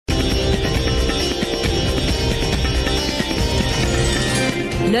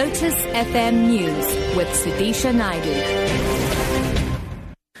Lotus FM News with Sudisha Naidu.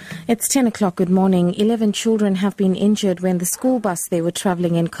 It's 10 o'clock. Good morning. 11 children have been injured when the school bus they were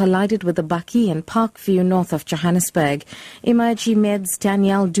travelling in collided with a bakkie in Parkview, north of Johannesburg. Emergency Med's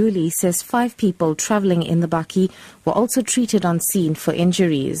Danielle Dooley says 5 people travelling in the bakkie were also treated on scene for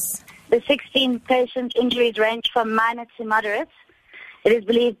injuries. The 16 patient injuries range from minor to moderate. It is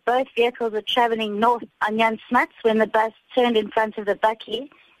believed both vehicles were travelling north on Jan Smuts when the bus turned in front of the bakkie,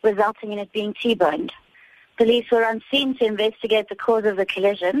 resulting in it being T-boned. Police were on scene to investigate the cause of the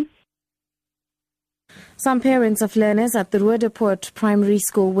collision. Some parents of learners at the Roodepoort Primary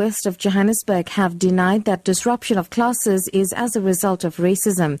School west of Johannesburg have denied that disruption of classes is as a result of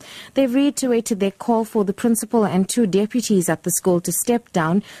racism. They've reiterated their call for the principal and 2 deputies at the school to step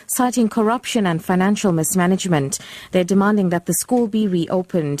down, citing corruption and financial mismanagement. They're demanding that the school be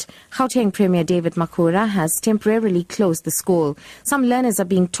reopened. Gauteng Premier David Makhura has temporarily closed the school. Some learners are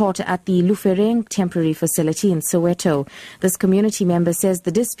being taught at the Lufereng temporary facility in Soweto. This community member says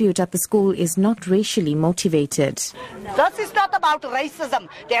the dispute at the school is not racially motivated. This is not about racism.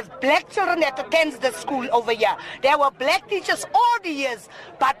 There's black children that attend the school over here. There were black teachers all the years.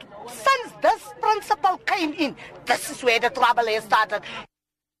 But since this principal came in, this is where the trouble has started.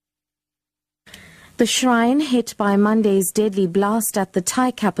 The shrine hit by Monday's deadly blast at the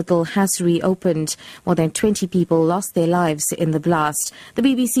Thai capital has reopened. More than 20 people lost their lives in the blast. The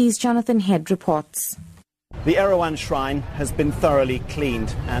BBC's Jonathan Head reports. The Erawan shrine has been thoroughly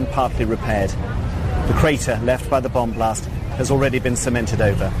cleaned and partly repaired. The crater left by the bomb blast has already been cemented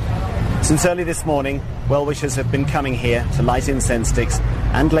over. Since early this morning, well-wishers have been coming here to light incense sticks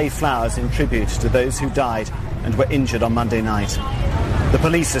and lay flowers in tribute to those who died and were injured on Monday night. The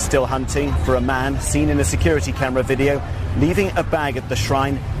police are still hunting for a man seen in a security camera video leaving a bag at the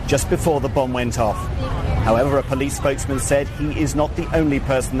shrine just before the bomb went off. However, a police spokesman said he is not the only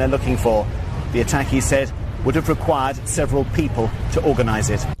person they're looking for. The attack, he said, would have required several people to organise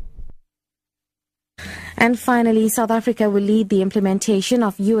it. And finally, South Africa will lead the implementation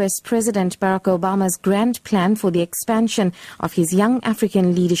of U.S. President Barack Obama's grand plan for the expansion of his Young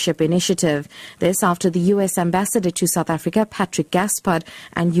African Leadership Initiative. This after the U.S. Ambassador to South Africa, Patrick Gaspard,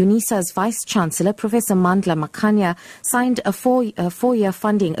 and UNISA's Vice-Chancellor, Professor Mandla Makhanya, signed a four-year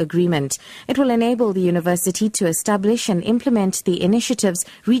funding agreement. It will enable the university to establish and implement the initiative's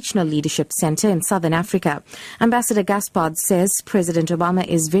Regional Leadership Center in Southern Africa. Ambassador Gaspard says President Obama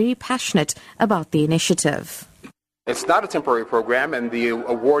is very passionate about the initiative. It's not a temporary program, and the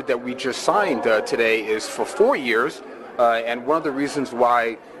award that we just signed today is for 4 years. And one of the reasons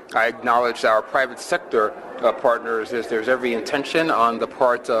why I acknowledge our private sector partners is there's every intention on the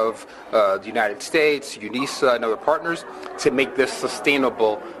part of the United States, UNISA, and other partners to make this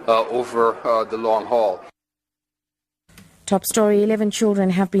sustainable over the long haul. Top story, 11 children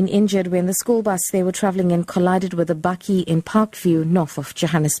have been injured when the school bus they were travelling in collided with a bakkie in Parkview, north of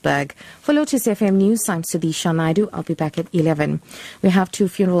Johannesburg. For Lotus FM News, I'm Sudisha Naidu. I'll be back at 11. We have 2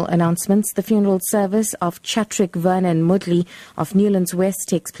 funeral announcements. The funeral service of Chatrick Vernon Mudley of Newlands West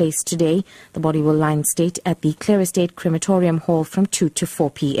takes place today. The body will lie in state at the Clare Estate Crematorium Hall from 2 to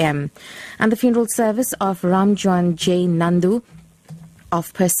 4 p.m. And the funeral service of Ramjuan J. Nandu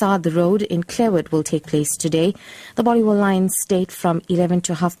of Persad Road in Clarewood will take place today. The body will lie in state from 11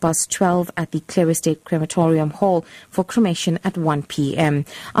 to 12:30 at the Clare Estate Crematorium Hall for cremation at 1 p.m.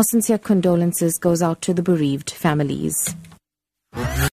 Our sincere condolences goes out to the bereaved families.